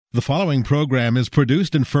The following program is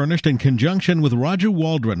produced and furnished in conjunction with Roger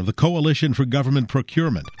Waldron of the Coalition for Government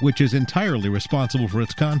Procurement, which is entirely responsible for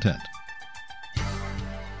its content.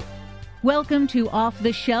 Welcome to Off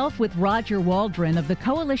the Shelf with Roger Waldron of the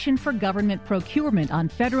Coalition for Government Procurement on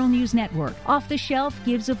Federal News Network. Off the Shelf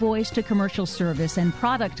gives a voice to commercial service and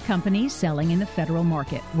product companies selling in the federal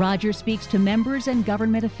market. Roger speaks to members and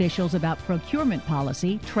government officials about procurement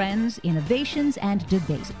policy, trends, innovations, and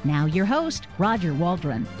debates. Now your host, Roger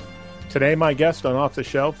Waldron. Today my guest on Off the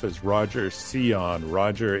Shelf is Roger Sion.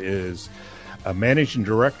 Roger is a managing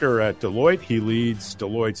director at Deloitte. He leads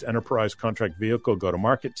Deloitte's enterprise contract vehicle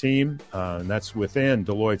go-to-market team, and that's within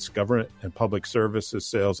Deloitte's government and public services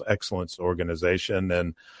sales excellence organization.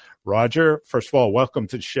 And Roger, first of all, welcome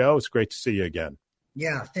to the show. It's great to see you again.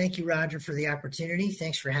 Yeah, thank you, Roger, for the opportunity.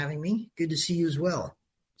 Thanks for having me. Good to see you as well.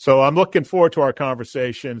 So I'm looking forward to our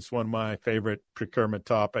conversation. It's one of my favorite procurement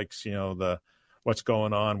topics, what's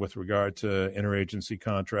going on with regard to interagency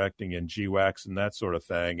contracting and GWACs and that sort of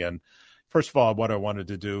thing. And first of all, what I wanted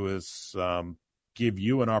to do is give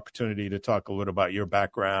you an opportunity to talk a little about your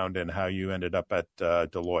background and how you ended up at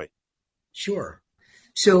Deloitte. Sure.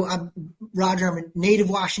 So, Roger, I'm a native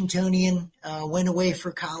Washingtonian, went away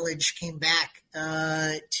for college, came back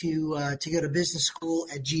to go to business school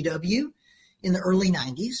at GW in the early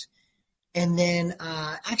 90s, and then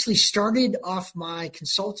actually started off my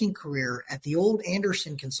consulting career at the old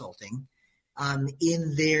Anderson Consulting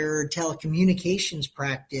in their telecommunications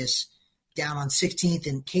practice down on 16th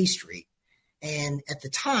and K Street. And at the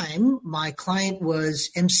time, my client was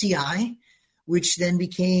MCI, which then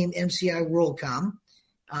became MCI WorldCom.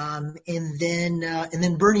 And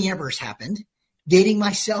then Bernie Ebbers happened. Dating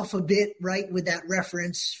myself a bit, right, with that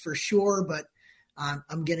reference for sure, but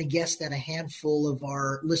I'm going to guess that a handful of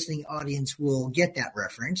our listening audience will get that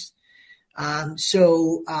reference.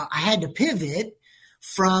 So I had to pivot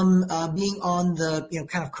from being on the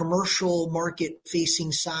kind of commercial market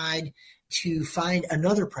facing side to find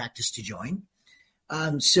another practice to join.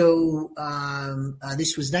 This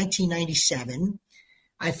was 1997.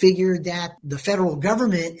 I figured that the federal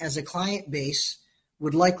government as a client base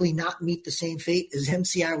would likely not meet the same fate as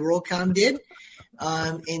MCI WorldCom did.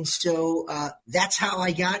 And so that's how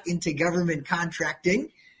I got into government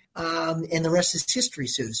contracting. And the rest is history,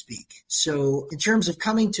 so to speak. So in terms of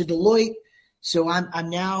coming to Deloitte, so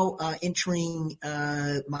I'm now entering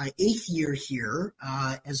my 8th year here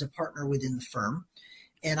as a partner within the firm.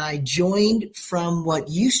 And I joined from what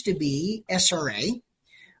used to be SRA,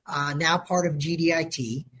 now part of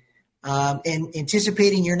GDIT. And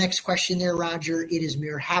anticipating your next question there, Roger, it is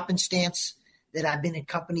mere happenstance that I've been in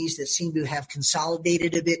companies that seem to have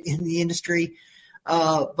consolidated a bit in the industry.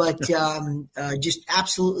 But just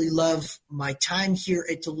absolutely love my time here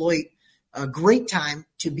at Deloitte. A great time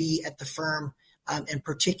to be at the firm, and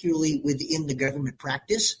particularly within the government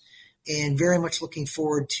practice, and very much looking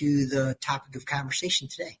forward to the topic of conversation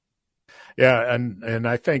today. Yeah, and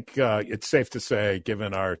I think it's safe to say,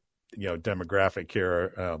 given our demographic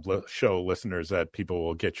here, show listeners, that people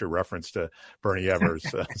will get your reference to Bernie Ebbers.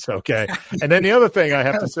 It's okay. And then the other thing I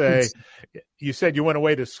have to say, you said you went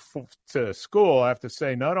away to school. I have to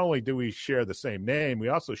say, not only do we share the same name, we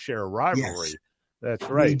also share a rivalry. Yes, that's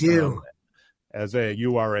right. We do.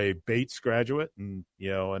 You are a Bates graduate, and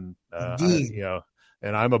and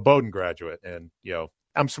I'm a Bowdoin graduate, and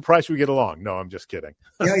I'm surprised we get along. No, I'm just kidding.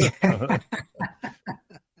 Yeah.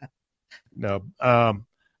 No,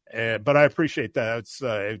 but I appreciate that. It's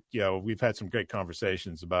we've had some great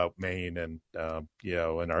conversations about Maine and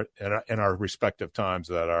in our respective times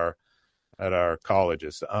at our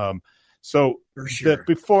colleges. So for sure.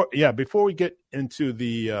 Before we get into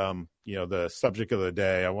the the subject of the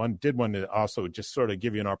day, I did want to also just sort of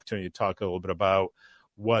give you an opportunity to talk a little bit about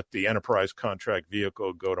what the enterprise contract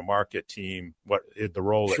vehicle go-to-market team, what the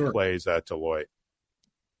role Sure. it plays at Deloitte.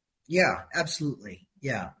 Yeah, absolutely.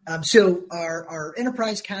 Yeah. So our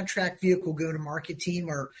enterprise contract vehicle go-to-market team,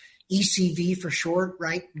 or ECV for short,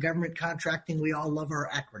 right? Government contracting. We all love our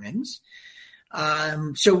acronyms.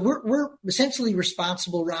 So we're essentially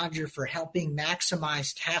responsible, Roger, for helping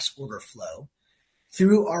maximize task order flow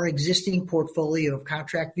through our existing portfolio of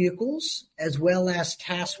contract vehicles, as well as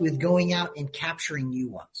tasks with going out and capturing new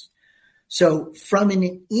ones. So from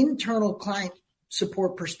an internal client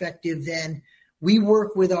support perspective, then we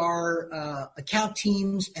work with our account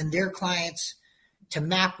teams and their clients to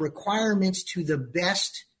map requirements to the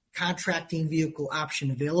best contracting vehicle option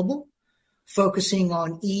available, focusing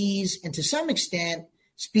on ease and to some extent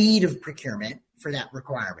speed of procurement for that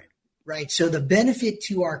requirement, right? So the benefit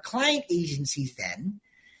to our client agencies then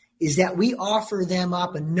is that we offer them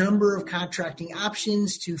up a number of contracting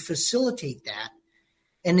options to facilitate that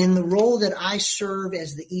And in the role that I serve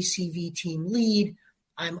as the ECV team lead,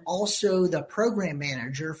 I'm also the program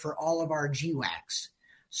manager for all of our GWACs.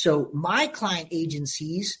 So my client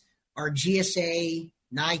agencies are GSA,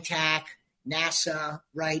 NITAC, NASA,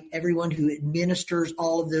 right? Everyone who administers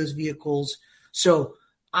all of those vehicles. So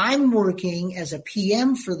I'm working as a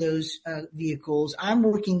PM for those vehicles. I'm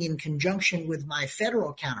working in conjunction with my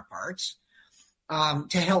federal counterparts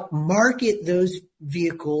to help market those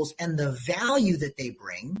vehicles and the value that they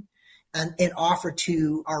bring and offer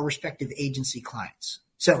to our respective agency clients.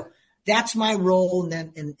 So that's my role,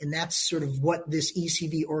 and that's sort of what this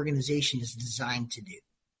ECV organization is designed to do.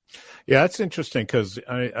 Yeah, that's interesting because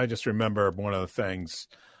I just remember one of the things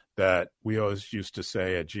that we always used to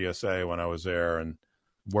say at GSA when I was there and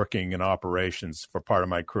working in operations for part of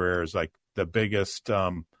my career is like the biggest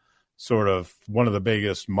sort of one of the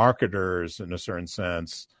biggest marketers in a certain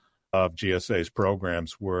sense of GSA's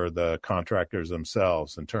programs were the contractors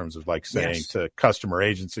themselves in terms of like saying to customer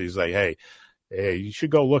agencies like, hey, you should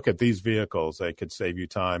go look at these vehicles. They could save you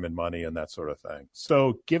time and money and that sort of thing.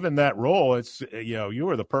 So given that role, it's, you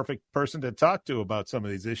were the perfect person to talk to about some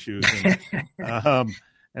of these issues. And,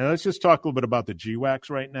 and let's just talk a little bit about the GWACs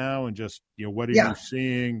right now and just, what are you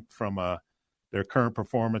seeing from their current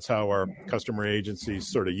performance? How are customer agencies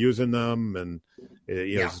sort of using them? And,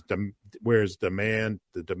 where's the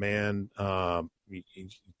demand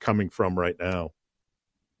coming from right now?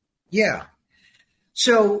 Yeah.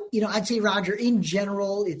 So, I'd say, Roger, in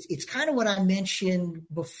general, it's kind of what I mentioned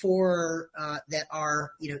before that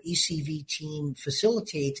our, ECV team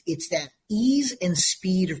facilitates. It's that ease and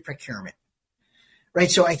speed of procurement, right?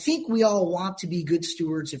 So I think we all want to be good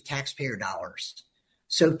stewards of taxpayer dollars.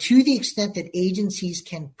 So to the extent that agencies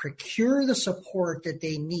can procure the support that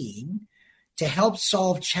they need to help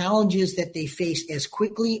solve challenges that they face as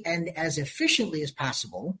quickly and as efficiently as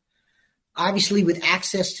possible, obviously with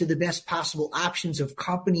access to the best possible options of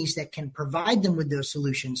companies that can provide them with those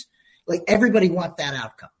solutions, like everybody wants that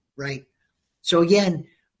outcome, right? So again,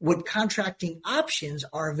 what contracting options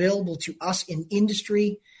are available to us in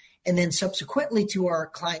industry and then subsequently to our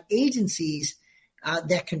client agencies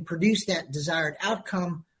that can produce that desired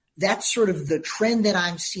outcome, that's sort of the trend that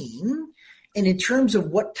I'm seeing. And in terms of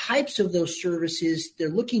what types of those services they're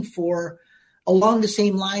looking for, along the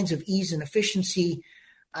same lines of ease and efficiency,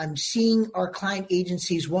 I'm seeing our client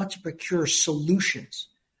agencies want to procure solutions,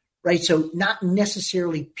 right? So not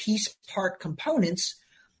necessarily piece part components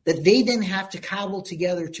that they then have to cobble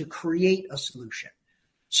together to create a solution.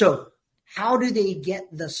 So how do they get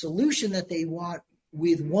the solution that they want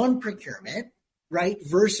with one procurement, right,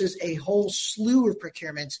 versus a whole slew of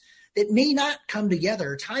procurements that may not come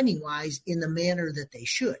together timing-wise in the manner that they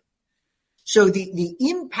should? So the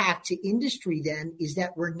impact to industry then is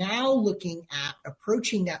that we're now looking at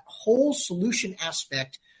approaching that whole solution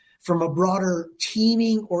aspect from a broader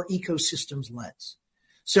teaming or ecosystems lens.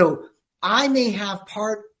 So I may have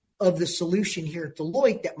part of the solution here at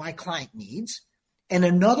Deloitte that my client needs, and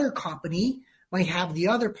another company might have the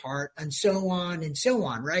other part, and so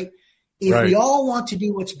on, right? If we all want to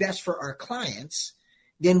do what's best for our clients,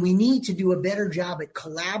 then we need to do a better job at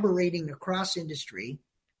collaborating across industry,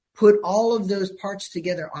 put all of those parts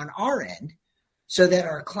together on our end so that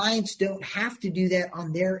our clients don't have to do that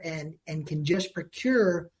on their end and can just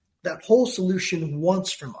procure that whole solution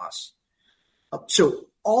once from us. So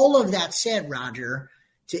all of that said, Roger,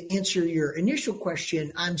 to answer your initial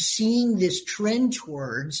question, I'm seeing this trend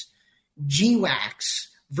towards GWACs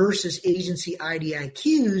versus agency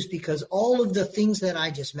IDIQs because all of the things that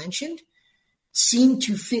I just mentioned seem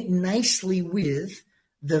to fit nicely with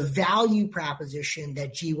the value proposition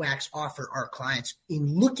that GWACs offer our clients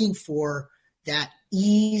in looking for that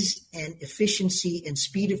ease and efficiency and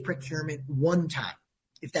speed of procurement one time,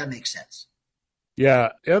 if that makes sense.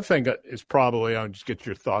 Yeah. The other thing is probably, I'll just get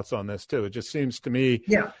your thoughts on this too. It just seems to me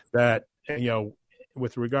that,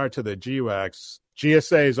 with regard to the GWACs,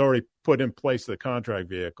 GSA has already put in place the contract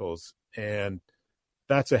vehicles, and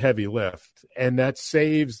that's a heavy lift. And that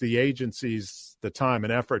saves the agencies the time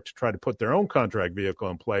and effort to try to put their own contract vehicle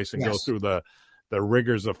in place and go through the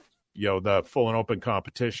rigors of, the full and open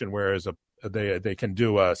competition, whereas they can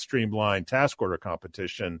do a streamlined task order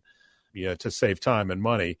competition, to save time and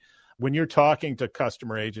money. When you're talking to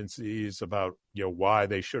customer agencies about, why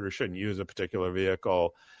they should or shouldn't use a particular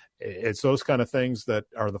vehicle, it's those kind of things that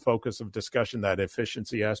are the focus of discussion, that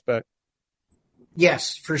efficiency aspect.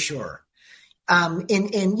 Yes, for sure. And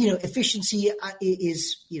efficiency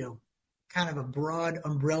is, kind of a broad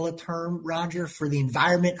umbrella term, Roger, for the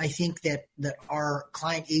environment I think that our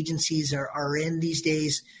client agencies are in these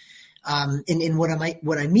days. And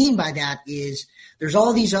what I mean by that is there's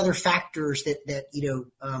all these other factors that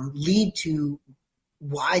lead to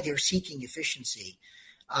why they're seeking efficiency.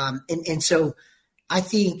 And so I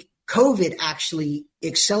think COVID actually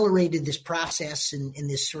accelerated this process and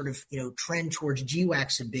this sort of, trend towards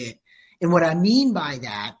GWACs a bit. And what I mean by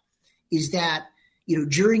that is that,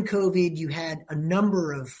 during COVID, you had a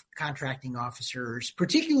number of contracting officers,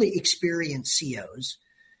 particularly experienced COs,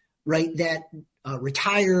 right, that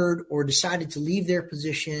retired or decided to leave their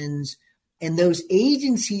positions. And those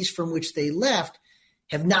agencies from which they left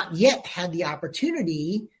have not yet had the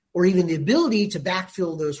opportunity or even the ability to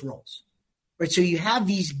backfill those roles. Right. So you have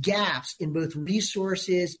these gaps in both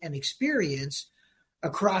resources and experience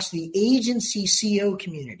across the agency CO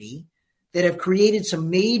community that have created some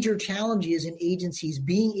major challenges in agencies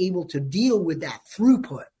being able to deal with that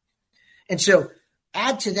throughput. And so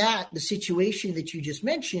add to that the situation that you just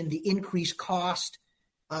mentioned, the increased cost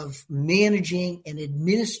of managing and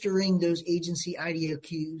administering those agency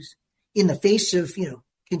IDOQs in the face of,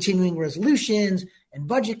 continuing resolutions and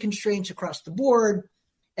budget constraints across the board.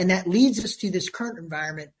 And that leads us to this current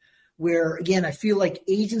environment where, again, I feel like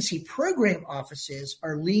agency program offices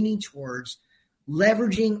are leaning towards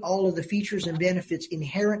leveraging all of the features and benefits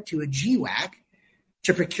inherent to a GWAC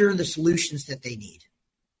to procure the solutions that they need.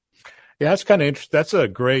 Yeah, that's kind of interesting. That's a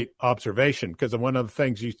great observation because one of the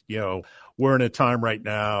things, we're in a time right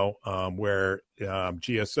now where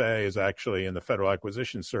GSA is actually in the Federal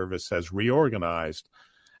Acquisition Service has reorganized.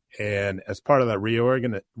 And as part of that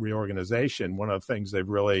reorganization, one of the things they've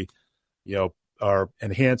really, are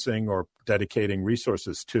enhancing or dedicating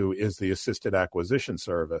resources to is the Assisted Acquisition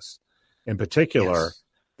Service. In particular, yes,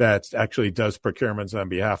 that actually does procurements on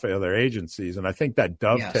behalf of other agencies. And I think that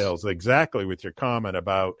dovetails exactly with your comment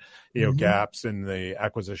about, gaps in the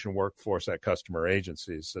acquisition workforce at customer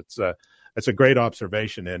agencies. It's a great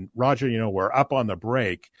observation. And Roger, we're up on the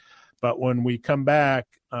break, but when we come back,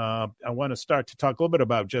 I want to start to talk a little bit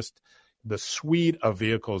about just the suite of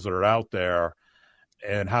vehicles that are out there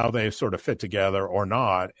and how they sort of fit together or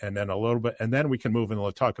not. And then then we can move in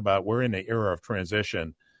and talk about, we're in an era of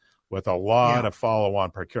transition with a lot of follow-on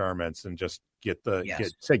procurements and just get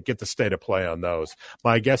the state of play on those.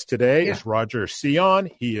 My guest today is Roger Sion.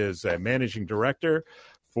 He is a managing director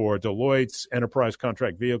for Deloitte's Enterprise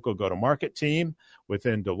Contract Vehicle Go-to-Market team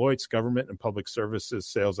within Deloitte's Government and Public Services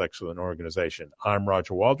Sales Excellence Organization. I'm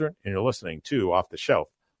Roger Waldron, and you're listening to Off the Shelf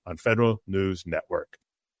on Federal News Network.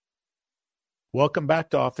 Welcome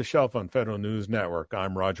back to Off the Shelf on Federal News Network.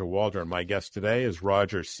 I'm Roger Waldron. My guest today is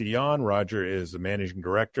Roger Sion. Roger is the managing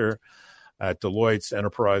director at Deloitte's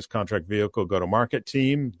Enterprise Contract Vehicle Go-to-Market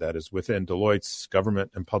team that is within Deloitte's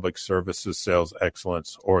Government and Public Services Sales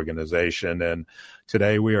Excellence Organization. And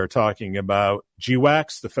today we are talking about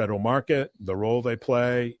GWACs, the federal market, the role they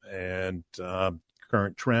play, and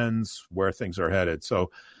current trends, where things are headed.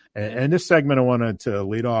 So in this segment, I wanted to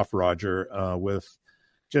lead off, Roger, with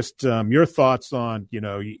just your thoughts on,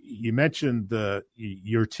 you mentioned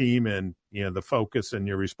your team and, the focus and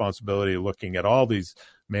your responsibility looking at all these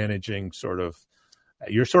managing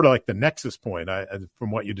you're sort of like the nexus point,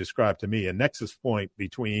 from what you described to me, a nexus point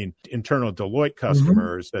between internal Deloitte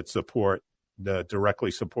customers that directly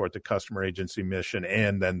support the customer agency mission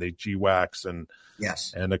and then the GWACs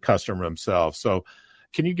and the customer themselves. So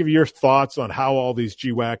can you give your thoughts on how all these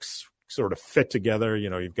GWACs sort of fit together?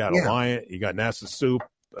 You've got Alliant, you got NASA Soup,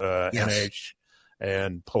 NH,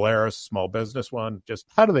 and Polaris, small business one. Just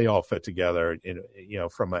how do they all fit together,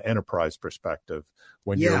 from an enterprise perspective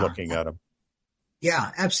when you're looking at them?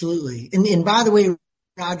 Yeah, absolutely. And by the way,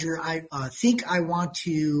 Roger, I think I want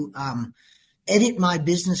to edit my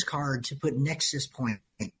business card to put Nexus Point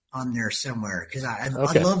on there somewhere because I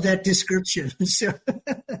love that description.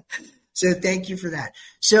 So thank you for that.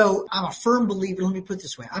 So I'm a firm believer, let me put it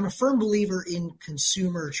this way. I'm a firm believer in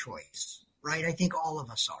consumer choice, right? I think all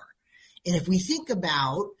of us are. And if we think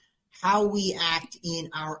about how we act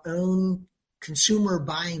in our own consumer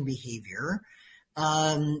buying behavior,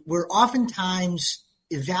 we're oftentimes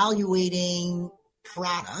evaluating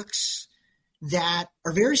products that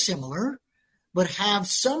are very similar, but have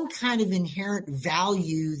some kind of inherent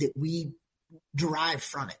value that we derive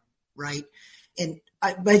from it, right? And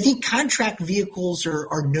I think contract vehicles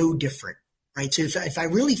are no different, right? So if I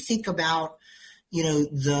really think about,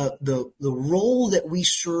 the role that we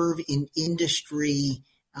serve in industry,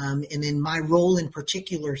 and then my role in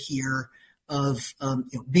particular here of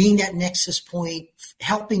being that nexus point,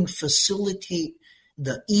 helping facilitate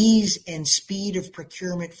the ease and speed of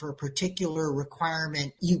procurement for a particular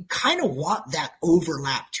requirement, you kind of want that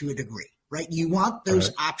overlap to a degree, right? You want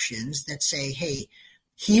those options that say, hey,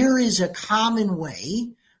 here is a common way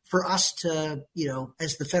for us to,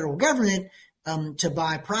 as the federal government, to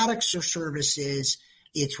buy products or services.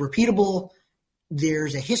 It's repeatable.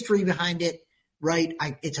 There's a history behind it, right?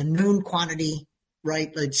 It's a known quantity,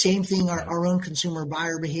 right? The same thing, our own consumer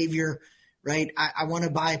buyer behavior, right? I want to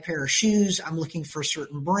buy a pair of shoes. I'm looking for a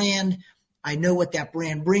certain brand. I know what that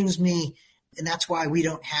brand brings me. And that's why we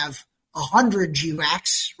don't have 100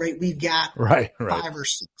 GWACs, right? We've got 5 or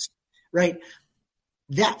 6, right?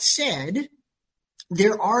 That said,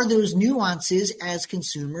 there are those nuances as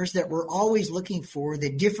consumers that we're always looking for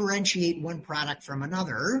that differentiate one product from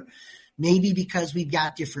another, maybe because we've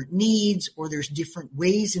got different needs or there's different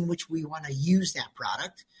ways in which we want to use that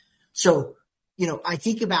product. So, I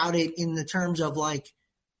think about it in the terms of like,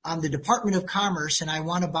 I'm the Department of Commerce and I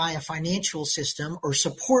want to buy a financial system or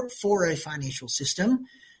support for a financial system.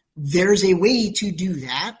 There's a way to do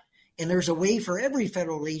that, and there's a way for every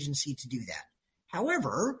federal agency to do that.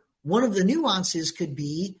 However, one of the nuances could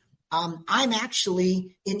be I'm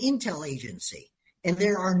actually an intel agency, and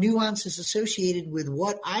there are nuances associated with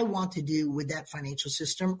what I want to do with that financial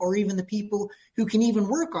system, or even the people who can even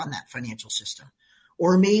work on that financial system.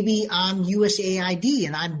 Or maybe I'm USAID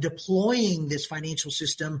and I'm deploying this financial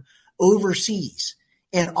system overseas,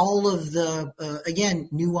 and all of the, again,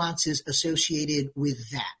 nuances associated with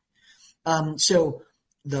that. So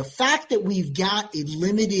the fact that we've got a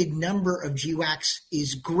limited number of GWACs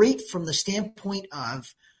is great from the standpoint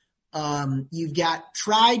of you've got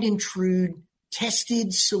tried and true,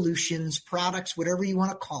 tested solutions, products, whatever you want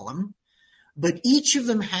to call them, but each of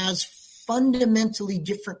them has fundamentally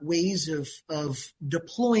different ways of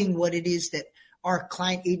deploying what it is that our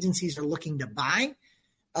client agencies are looking to buy.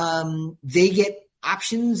 They get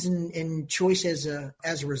options and choice as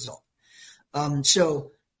a result.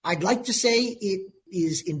 So I'd like to say it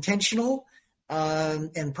is intentional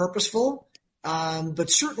and purposeful, but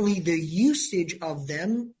certainly the usage of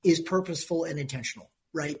them is purposeful and intentional,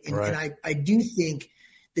 right? And I do think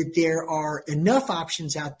that there are enough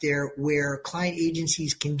options out there where client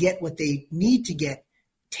agencies can get what they need to get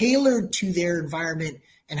tailored to their environment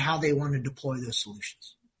and how they want to deploy those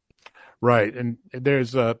solutions. Right. And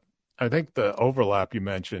there's I think the overlap you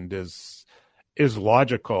mentioned is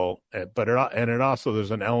logical, but it also,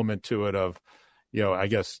 there's an element to it of, I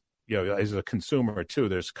guess, as a consumer too,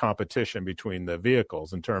 there's competition between the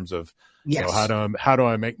vehicles in terms of, how do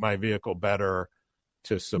I make my vehicle better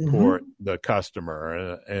to support the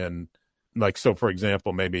customer. And like, so for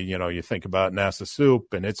example, maybe, you think about NASA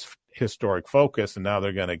Soup and its historic focus, and now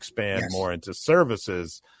they're going to expand more into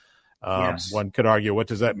services. One could argue, what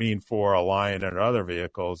does that mean for a Lion and other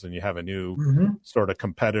vehicles? And you have a new sort of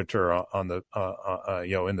competitor on the,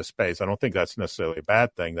 in the space. I don't think that's necessarily a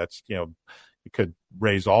bad thing. That's, it could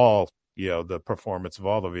raise all, the performance of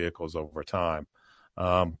all the vehicles over time.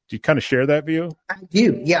 Do you kind of share that view? I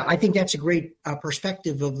do. Yeah, I think that's a great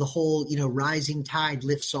perspective of the whole, rising tide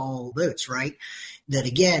lifts all boats, right? That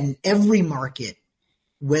again, every market,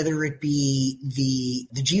 whether it be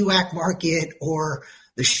the GWAC market or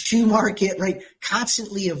the shoe market, right,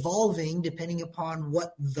 constantly evolving depending upon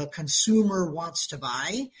what the consumer wants to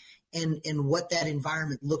buy and what that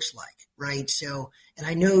environment looks like, right? So, and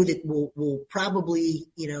I know that we'll probably,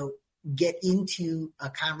 get into a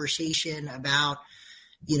conversation about,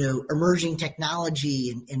 emerging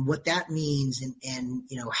technology and what that means and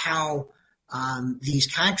how these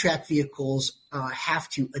contract vehicles have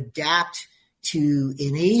to adapt to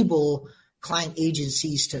enable client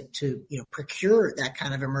agencies to procure that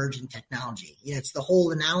kind of emerging technology. It's the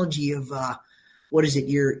whole analogy of what is it?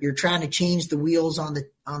 You're trying to change the wheels on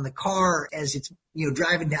the car as it's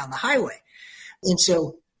driving down the highway, and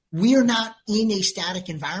so we are not in a static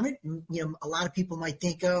environment. A lot of people might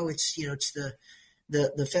think, oh, it's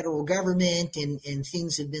the federal government and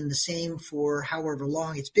things have been the same for however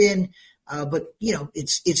long it's been. But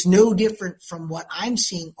it's no different from what I'm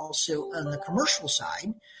seeing also on the commercial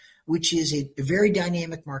side, which is a very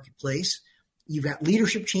dynamic marketplace. You've got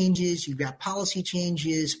leadership changes, you've got policy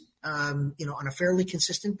changes, on a fairly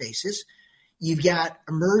consistent basis. You've got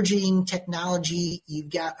emerging technology. You've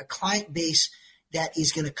got a client base that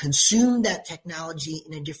is going to consume that technology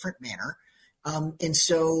in a different manner. And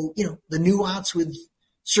so, the nuance with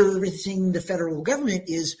servicing the federal government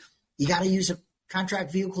is you got to use a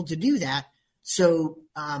contract vehicle to do that. So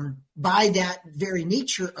by that very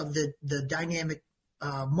nature of the dynamic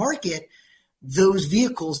market, those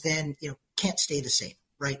vehicles then, can't stay the same,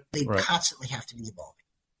 right? They constantly have to be evolving.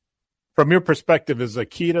 From your perspective, is the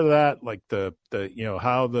key to that, like the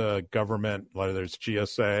how the government, whether it's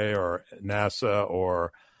GSA or NASA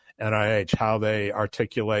or NIH, how they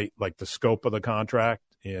articulate like the scope of the contract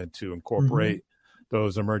and to incorporate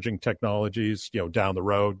those emerging technologies, down the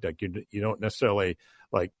road. Like you don't necessarily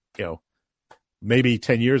maybe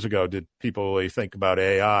 10 years ago did people really think about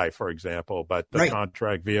AI, for example, but the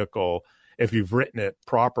contract vehicle, if you've written it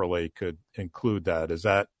properly, could include that. Is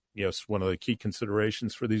that one of the key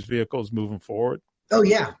considerations for these vehicles moving forward? Oh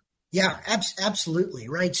yeah, absolutely,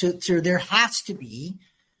 right. So there has to be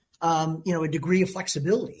a degree of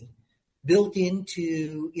flexibility built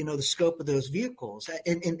into the scope of those vehicles.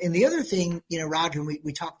 And the other thing, Roger, and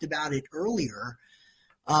we talked about it earlier,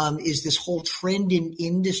 is this whole trend in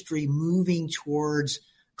industry moving towards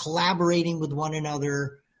collaborating with one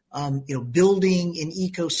another, building an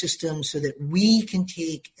ecosystem so that we can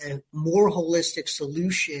take a more holistic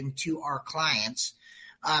solution to our clients.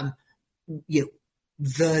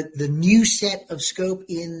 The new set of scope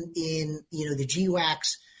in the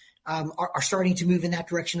GWACs are starting to move in that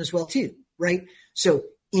direction as well too, right? So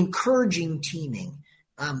encouraging teaming,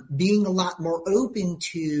 being a lot more open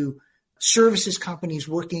to services companies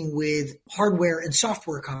working with hardware and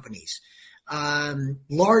software companies,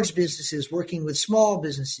 large businesses working with small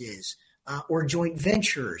businesses, or joint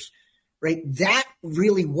ventures, right? That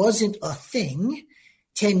really wasn't a thing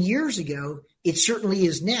 10 years ago. It certainly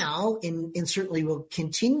is now, and certainly will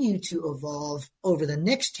continue to evolve over the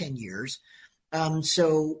next 10 years. I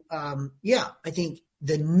think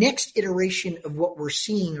the next iteration of what we're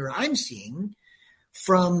seeing, or I'm seeing,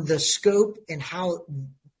 from the scope and how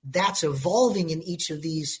that's evolving in each of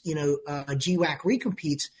these, GWAC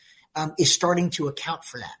recompetes, is starting to account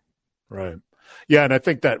for that. Right. Yeah, and I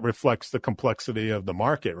think that reflects the complexity of the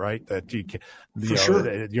market, right? That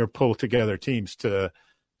you're pulled together teams to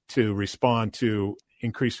respond to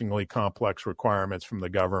increasingly complex requirements from the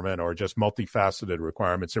government, or just multifaceted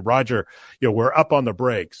requirements. And Roger, we're up on the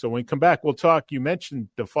break. So when we come back, we'll talk. You mentioned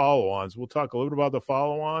the follow-ons. We'll talk a little bit about the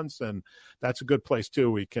follow-ons, and that's a good place too.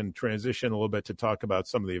 We can transition a little bit to talk about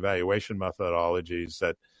some of the evaluation methodologies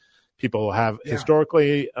that people have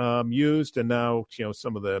historically used, and now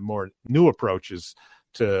some of the more new approaches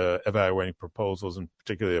to evaluating proposals, and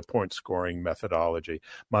particularly a point scoring methodology.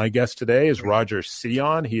 My guest today is Roger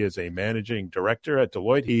Sion. He is a managing director at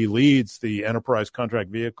Deloitte. He leads the enterprise contract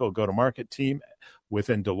vehicle go-to-market team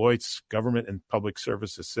within Deloitte's Government and Public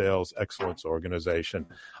Services Sales Excellence Organization.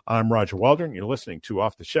 I'm Roger Waldron. You're listening to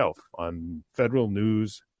Off the Shelf on Federal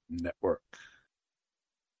News Network.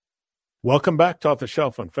 Welcome back to Off the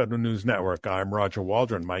Shelf on Federal News Network. I'm Roger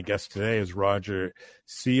Waldron. My guest today is Roger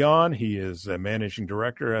Sion. He is a managing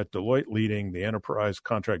director at Deloitte, leading the enterprise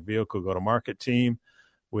contract vehicle go-to-market team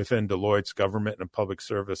within Deloitte's Government and Public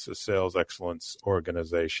Services Sales Excellence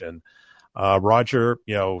Organization. Roger,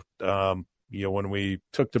 when we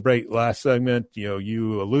took the break last segment,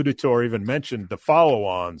 you alluded to or even mentioned the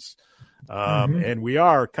follow-ons, and we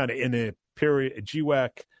are kind of in a GWAC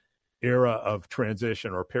era of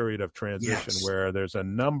transition, or period of transition, where there's a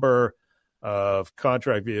number of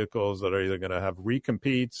contract vehicles that are either going to have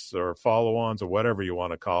recompetes or follow-ons or whatever you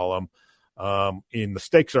want to call them. And the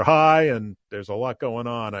stakes are high, and there's a lot going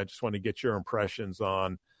on. I just want to get your impressions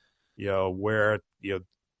on, where,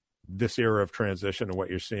 this era of transition and what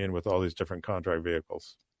you're seeing with all these different contract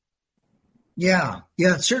vehicles. Yeah,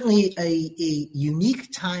 certainly a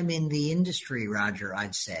unique time in the industry, Roger,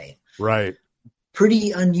 I'd say. Right.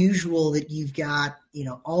 Pretty unusual that you've got,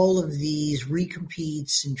 all of these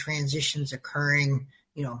recompetes and transitions occurring,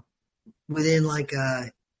 within like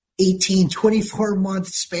a 18, 24 month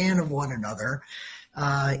span of one another,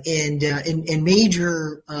 and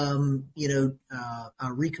major,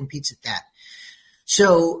 recompetes at that.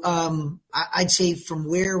 So I'd say from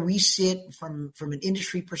where we sit from an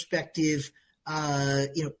industry perspective,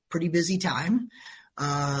 pretty busy time.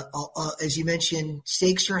 As you mentioned,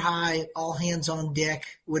 stakes are high, all hands on deck,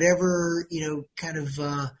 whatever, kind of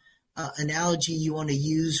analogy you want to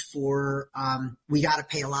use for, we got to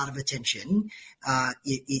pay a lot of attention,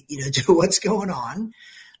 to what's going on.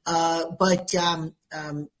 But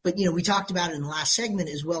we talked about it in the last segment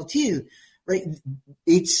as well too, right?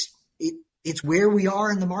 It's where we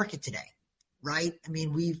are in the market today, right? I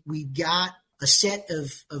mean, we've got a set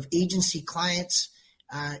of agency clients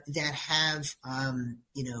that have,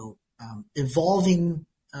 evolving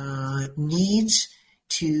needs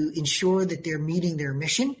to ensure that they're meeting their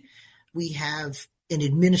mission. We have an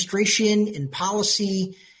administration and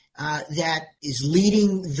policy that is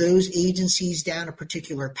leading those agencies down a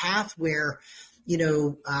particular path where,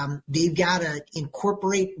 they've got to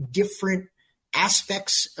incorporate different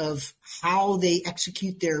aspects of how they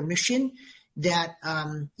execute their mission that,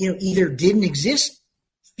 either didn't exist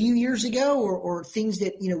few years ago, or things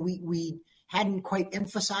that we hadn't quite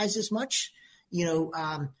emphasized as much.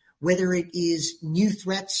 whether it is new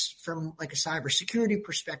threats from like a cybersecurity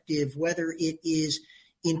perspective, whether it is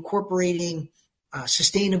incorporating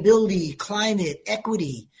sustainability, climate,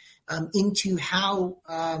 equity into how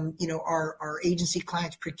our agency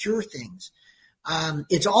clients procure things.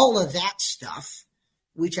 It's all of that stuff,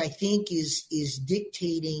 which I think is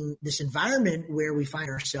dictating this environment where we find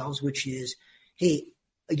ourselves, which is, hey,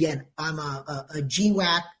 again, I'm a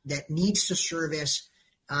GWAC that needs to service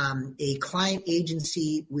a client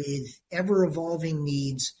agency with ever-evolving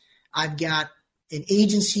needs. I've got an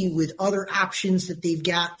agency with other options that they've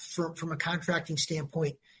got from a contracting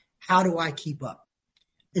standpoint. How do I keep up?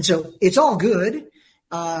 And so it's all good,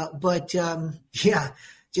 but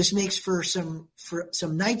just makes for some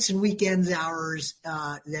nights and weekends hours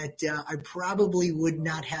that I probably would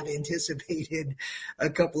not have anticipated a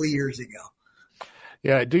couple of years ago.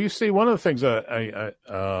 Yeah. Do you see one of the things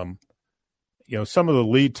some of the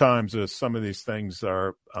lead times of some of these things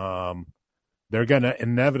are they're going to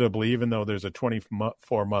inevitably, even though there's a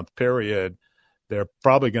 24-month period, they're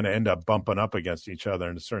probably going to end up bumping up against each other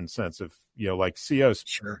in a certain sense. If, like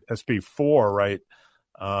CSP4, right?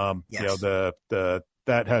 Yes.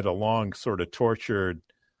 That had a long sort of tortured,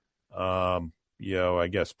 I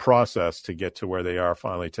guess, process to get to where they are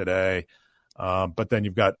finally today. But then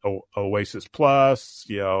you've got Oasis Plus,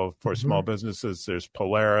 for small businesses, there's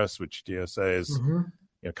Polaris, which DSA is,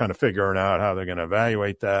 kind of figuring out how they're going to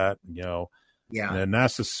evaluate that, And then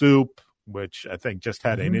NASA Soup, which I think just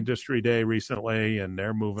had an industry day recently, and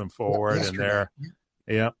they're moving forward,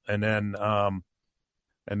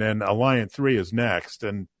 and then Alliant 3 is next.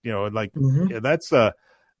 And, that's I'm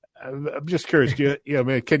just curious,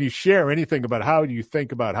 can you share anything about how you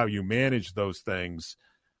think about how you manage those things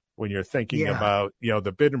when you're thinking about,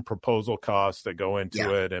 the bid and proposal costs that go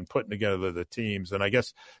into it and putting together the teams? And I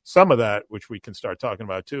guess some of that, which we can start talking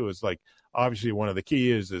about too, is like, obviously one of the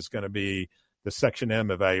keys is going to be the Section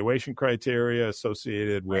M evaluation criteria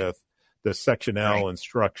associated with the Section L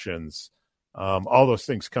instructions. All those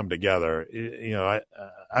things come together.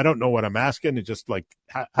 I don't know what I'm asking. It's just like,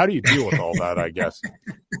 how do you deal with all that, I guess?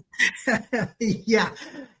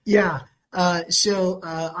 So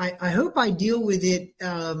I hope I deal with it,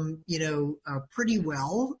 pretty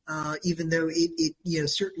well, even though it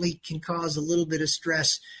certainly can cause a little bit of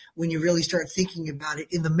stress when you really start thinking about it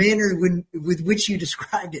in the manner with which you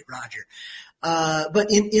described it, Roger.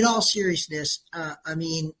 But in all seriousness, I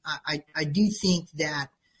do think that,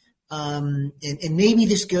 and maybe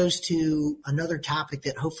this goes to another topic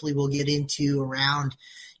that hopefully we'll get into around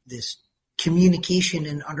this communication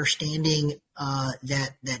and understanding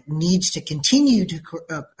that needs to continue to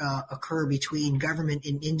occur between government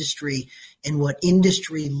and industry, and what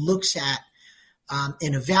industry looks at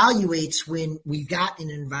and evaluates when we've got an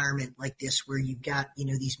environment like this where you've got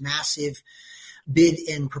these massive bid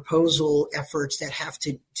and proposal efforts that have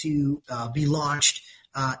to be launched,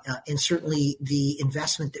 and certainly the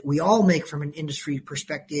investment that we all make from an industry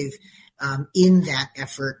perspective in that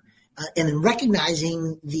effort. And then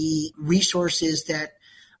recognizing the resources that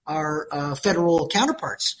our federal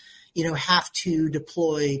counterparts, have to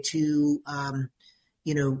deploy to,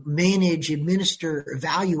 manage, administer,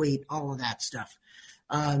 evaluate all of that stuff.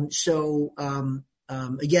 Again,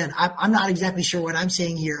 I'm not exactly sure what I'm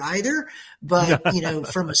saying here either, but,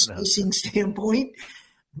 from a spacing standpoint,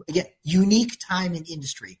 again, unique time in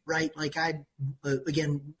industry, right? Like I,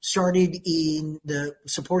 started in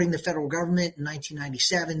supporting the federal government in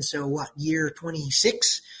 1997. So year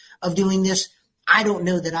 26 of doing this? I don't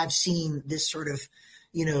know that I've seen this sort of,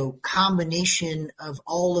 combination of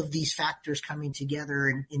all of these factors coming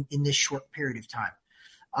together in this short period of time.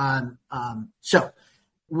 So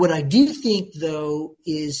what I do think, though,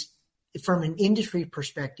 is from an industry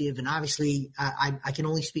perspective, and obviously I can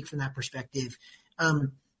only speak from that perspective,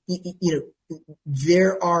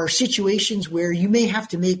 there are situations where you may have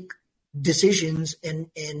to make decisions and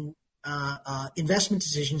investment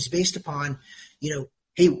decisions based upon,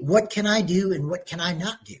 hey, what can I do and what can I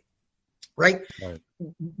not do? Right.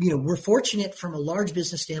 We're fortunate from a large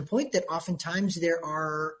business standpoint that oftentimes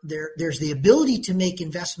there's the ability to make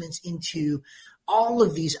investments into all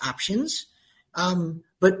of these options,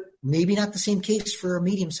 but maybe not the same case for a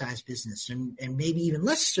medium-sized business, and maybe even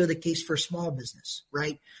less so the case for a small business,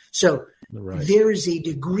 right? So there is a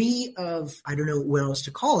degree of, I don't know what else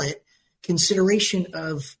to call it, consideration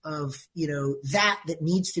of that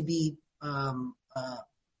needs to be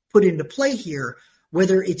put into play here.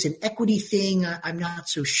 Whether it's an equity thing, I'm not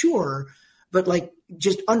so sure, but like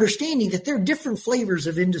just understanding that there are different flavors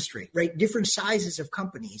of industry, right? Different sizes of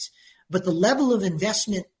companies, but the level of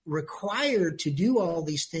investment required to do all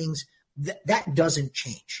these things, that doesn't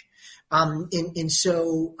change. And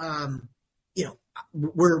so,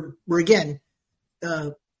 we're again,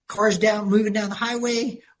 cars moving down the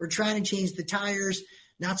highway. We're trying to change the tires.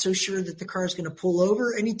 Not so sure that the car is going to pull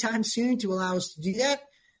over anytime soon to allow us to do that.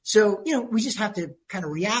 So, we just have to kind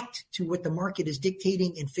of react to what the market is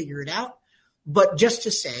dictating and figure it out. But just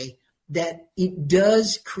to say that it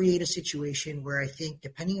does create a situation where I think,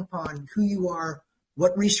 depending upon who you are,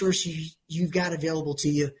 what resources you've got available to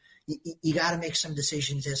you, you got to make some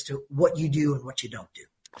decisions as to what you do and what you don't do.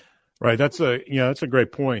 Right. That's a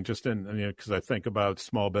great point. Just because I think about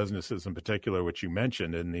small businesses in particular, which you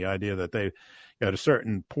mentioned, and the idea that they, at a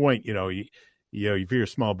certain point, if you're a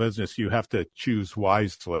small business, you have to choose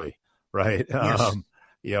wisely, right? Yes.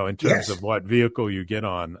 In terms of what vehicle you get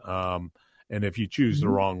on. And if you choose the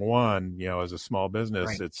wrong one, as a small business,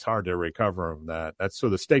 right, it's hard to recover from that. So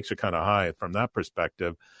the stakes are kind of high from that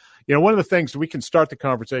perspective. One of the things, we can start the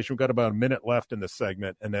conversation. We've got about a minute left in this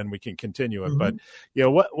segment, and then we can continue it. But,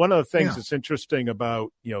 one of the things that's interesting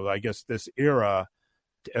about, I guess this era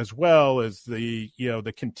as well is the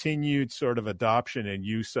continued sort of adoption and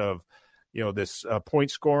use of, this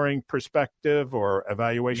point scoring perspective or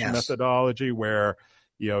evaluation methodology where,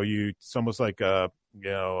 it's almost like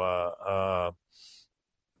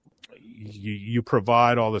you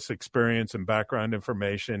provide all this experience and background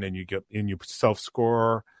information, and you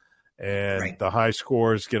self-score. And the high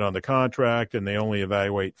scores get on the contract, and they only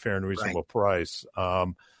evaluate fair and reasonable price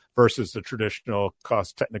versus the traditional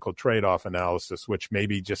cost technical trade-off analysis, which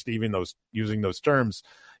maybe just even using those terms,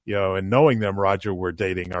 and knowing them, Roger, we're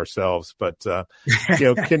dating ourselves. But,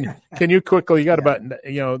 can you quickly, you got about,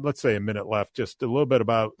 let's say a minute left, just a little bit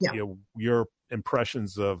about your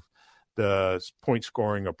impressions of the point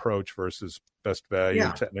scoring approach versus best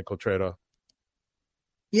value technical trade-off?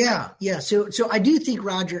 Yeah. So I do think,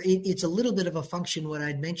 Roger, it's a little bit of a function what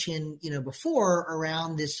I'd mentioned, before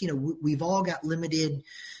around this. We've all got limited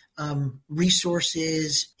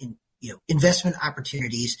resources and investment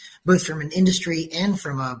opportunities, both from an industry and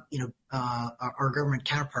from our government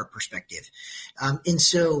counterpart perspective, and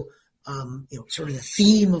so sort of the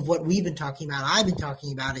theme of what I've been talking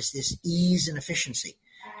about is this ease and efficiency,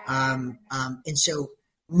 and so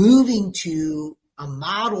moving to a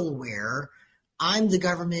model where I'm the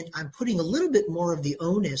government, I'm putting a little bit more of the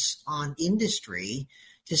onus on industry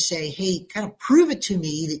to say, hey, kind of prove it to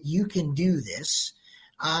me that you can do this.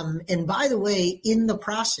 And by the way, in the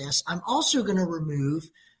process, I'm also going to remove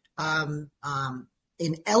an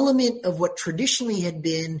element of what traditionally had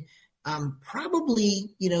been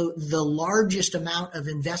probably, the largest amount of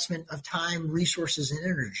investment of time, resources, and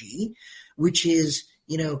energy, which is,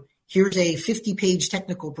 here's a 50-page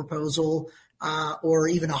technical proposal, or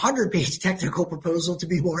even a 100-page technical proposal to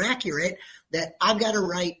be more accurate, that I've got to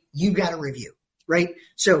write, you've got to review, right?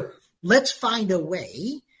 So let's find a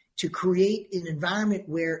way to create an environment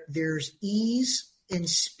where there's ease and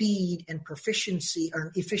speed and efficiency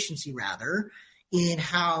rather, in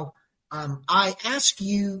how I ask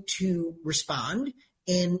you to respond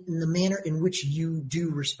and in the manner in which you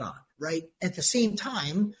do respond, right? At the same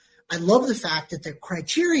time, I love the fact that the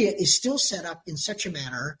criteria is still set up in such a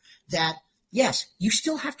manner that, yes, you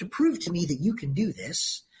still have to prove to me that you can do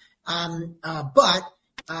this, but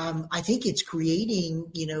I think it's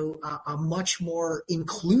creating, a much more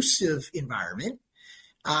inclusive environment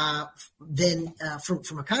than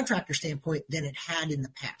from a contractor standpoint than it had in the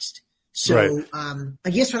past. So I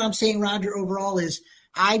guess what I'm saying, Roger, overall is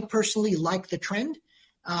I personally like the trend,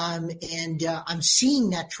 and I'm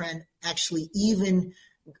seeing that trend actually even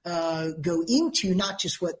go into not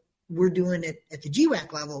just what we're doing at the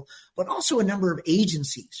GWAC level, but also a number of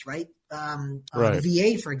agencies, right? The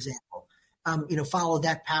VA, for example, followed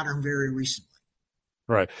that pattern very recently.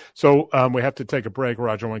 Right. So we have to take a break,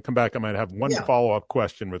 Roger. When we come back, I might have one follow-up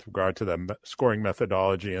question with regard to the scoring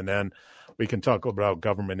methodology, and then we can talk about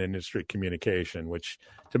government industry communication, which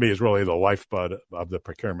to me is really the lifeblood of the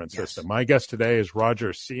procurement system. My guest today is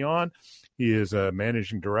Roger Sion. He is a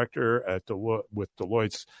managing director at with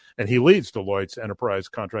Deloitte's, and he leads Deloitte's enterprise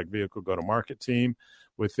contract vehicle go-to-market team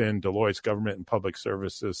within Deloitte's Government and Public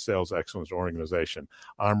Services Sales Excellence Organization.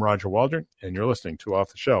 I'm Roger Waldron, and you're listening to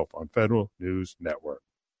Off the Shelf on Federal News Network.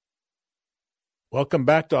 Welcome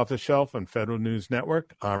back to Off the Shelf on Federal News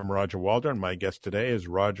Network. I'm Roger Waldron. My guest today is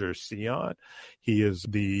Roger Sion. He is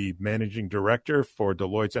the managing director for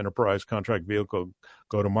Deloitte's enterprise contract vehicle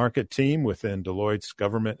go-to-market team within Deloitte's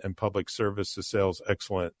Government and Public Services Sales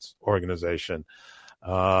Excellence Organization.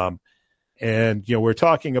 And, we're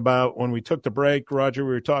talking about, when we took the break, Roger,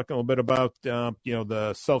 we were talking a little bit about,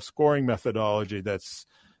 the self-scoring methodology that's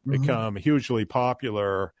become hugely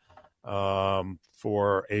popular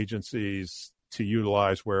for agencies to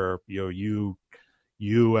utilize where you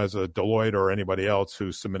as a Deloitte or anybody else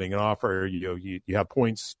who's submitting an offer, you have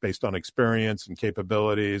points based on experience and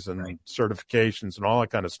capabilities and certifications and all that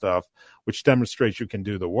kind of stuff, which demonstrates you can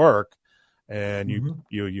do the work. And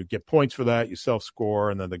you get points for that, you self-score,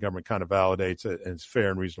 and then the government kind of validates it, and it's fair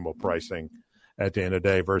and reasonable pricing at the end of the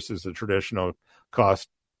day versus the traditional cost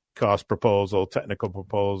proposal, technical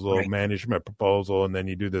proposal, management proposal, and then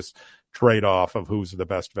you do this trade-off of who's the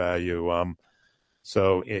best value.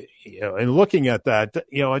 So, in looking at that,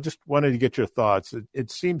 I just wanted to get your thoughts.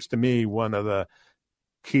 It seems to me one of the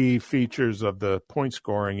key features of the point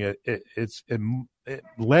scoring, it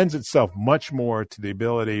lends itself much more to the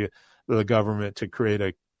ability of the government to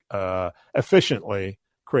efficiently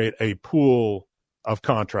create a pool of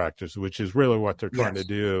contractors, which is really what they're trying to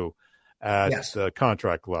do at the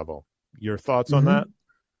contract level. Your thoughts on that?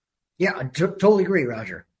 Yeah, I totally agree,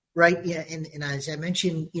 Roger. Right. Yeah. And as I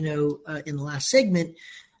mentioned, in the last segment,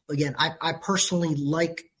 again, I personally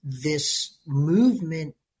like this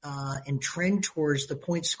movement and trend towards the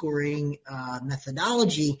point scoring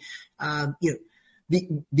methodology,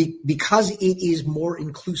 because it is more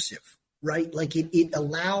inclusive, right? Like it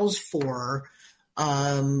allows for,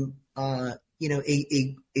 a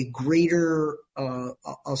greater,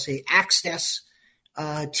 I'll say, access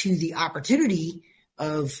to the opportunity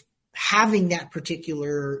of having that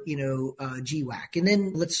particular, GWAC. And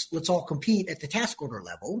then let's all compete at the task order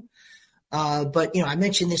level. But, I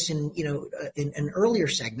mentioned this in an earlier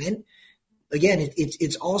segment. Again,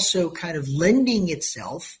 it's also kind of lending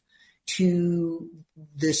itself to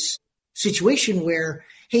this situation where,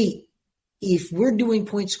 hey, if we're doing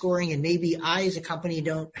point scoring and maybe I as a company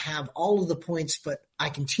don't have all of the points, but I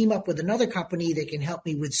can team up with another company that can help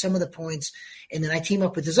me with some of the points, and then I team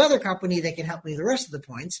up with this other company that can help me with the rest of the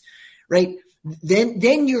points, right?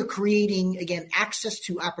 Then you're creating, again, access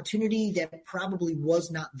to opportunity that probably was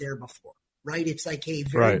not there before, right? It's like a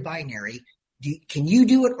very binary. Can you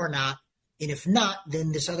do it or not? And if not,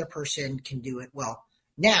 then this other person can do it. Well,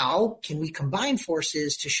 now can we combine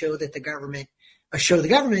forces to show that the government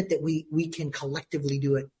that we can collectively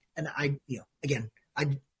do it? And I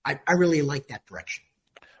really like that direction.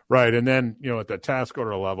 Right. And then, at the task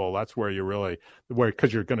order level, that's where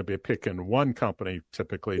because you're going to be picking one company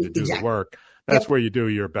typically to do the work. That's where you do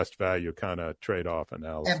your best value kind of trade-off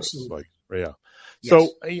analysis. Absolutely. So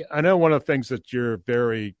I know one of the things that you're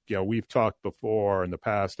very, we've talked before in the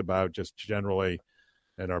past about just generally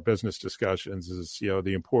in our business discussions is,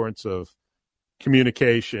 the importance of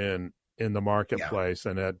communication in the marketplace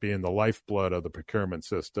and that being the lifeblood of the procurement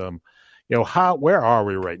system. Where are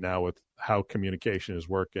we right now with how communication is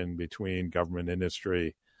working between government and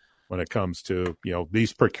industry when it comes to,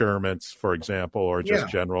 these procurements, for example, or just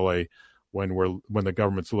generally when the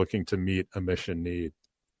government's looking to meet a mission need?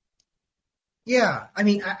 Yeah. I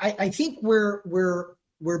mean, I think we're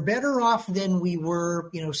better off than we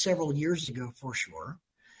were, several years ago for sure.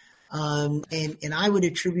 And I would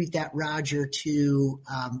attribute that, Roger, to,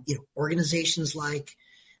 organizations like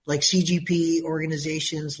CGP,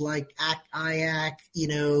 organizations like IAC,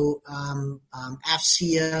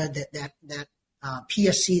 AFCEA, that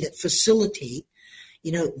PSC that facilitate,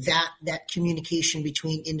 that communication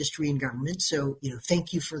between industry and government. So,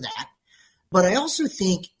 thank you for that. But I also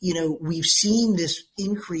think, we've seen this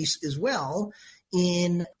increase as well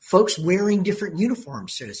in folks wearing different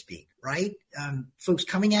uniforms, so to speak, right? Folks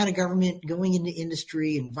coming out of government, going into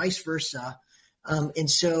industry and vice versa. And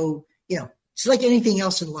so, it's like anything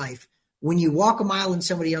else in life. When you walk a mile in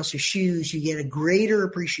somebody else's shoes, you get a greater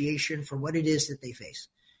appreciation for what it is that they face.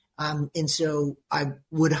 And so I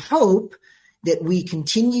would hope that we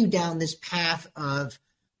continue down this path of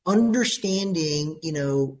understanding,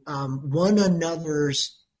 one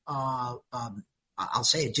another's, I'll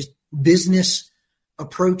say it, just business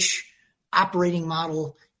approach, operating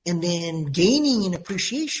model, and then gaining an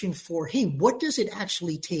appreciation for, hey, what does it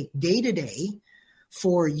actually take day to day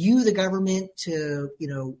for you, the government, to,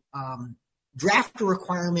 draft a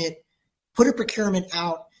requirement, put a procurement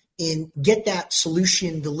out, and get that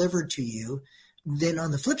solution delivered to you. Then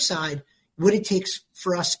on the flip side, what it takes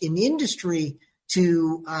for us in the industry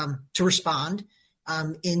to respond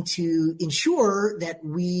and to ensure that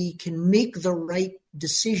we can make the right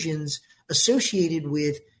decisions associated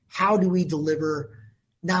with how do we deliver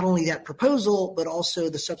not only that proposal, but also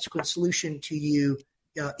the subsequent solution to you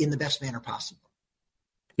in the best manner possible.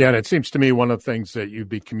 Yeah, and it seems to me one of the things that you'd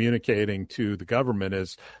be communicating to the government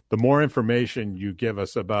is the more information you give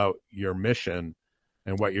us about your mission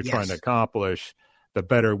and what you're trying to accomplish, the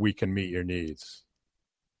better we can meet your needs.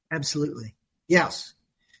 Absolutely. Yes.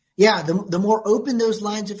 Yeah, the more open those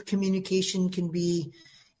lines of communication can be,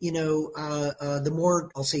 the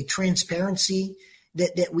more, I'll say, transparency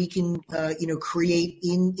that we can, create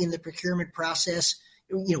in the procurement process,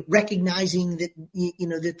 recognizing that,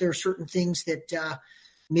 that there are certain things that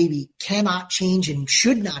maybe cannot change and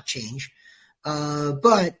should not change.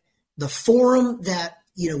 But the forum that,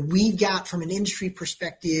 we've got from an industry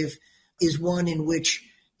perspective is one in which,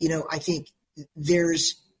 I think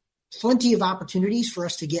there's plenty of opportunities for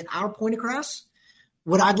us to get our point across.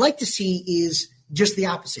 What I'd like to see is just the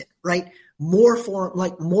opposite, right? More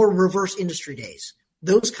reverse industry days,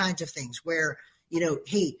 those kinds of things where,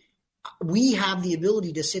 hey, we have the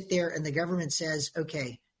ability to sit there and the government says,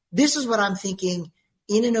 okay, this is what I'm thinking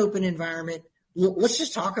in an open environment. Let's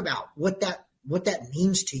just talk about what that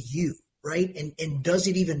means to you, right? And does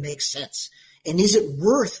it even make sense? And is it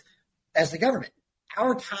worth, as the government,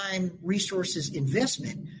 our time, resources,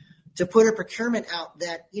 investment to put a procurement out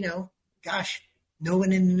that, no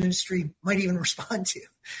one in the industry might even respond to,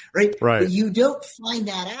 right? Right. But you don't find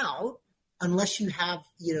that out unless you have,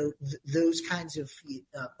 those kinds of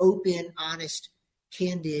open, honest,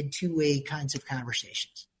 candid, two-way kinds of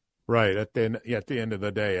conversations. Right. At the end of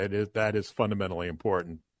the day, that is fundamentally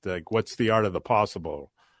important. Like, what's the art of the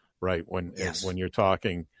possible, right? When you're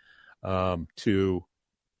talking to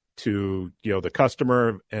the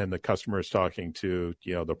customer, and the customer is talking to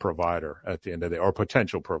the provider at the end of the day, or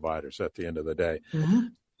potential providers at the end of the day. Mm-hmm.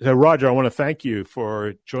 So, Roger, I want to thank you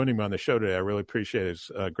for joining me on the show today. I really appreciate it.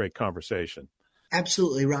 It's a great conversation.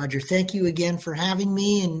 Absolutely, Roger. Thank you again for having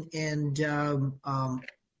me, and I'm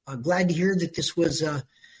glad to hear that this was a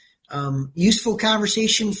useful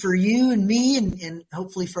conversation for you and me, and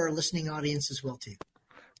hopefully for our listening audience as well too.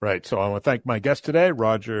 Right. So I want to thank my guest today,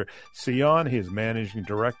 Roger Sion. He is Managing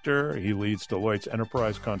Director. He leads Deloitte's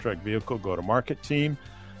Enterprise Contract Vehicle Go-to-Market team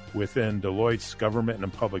within Deloitte's Government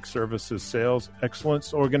and Public Services Sales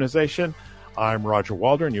Excellence Organization. I'm Roger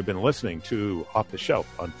Waldron. You've been listening to Off the Shelf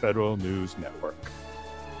on Federal News Network.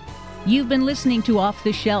 You've been listening to Off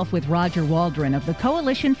the Shelf with Roger Waldron of the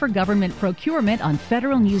Coalition for Government Procurement on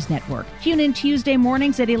Federal News Network. Tune in Tuesday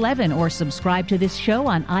mornings at 11 or subscribe to this show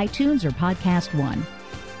on iTunes or Podcast One.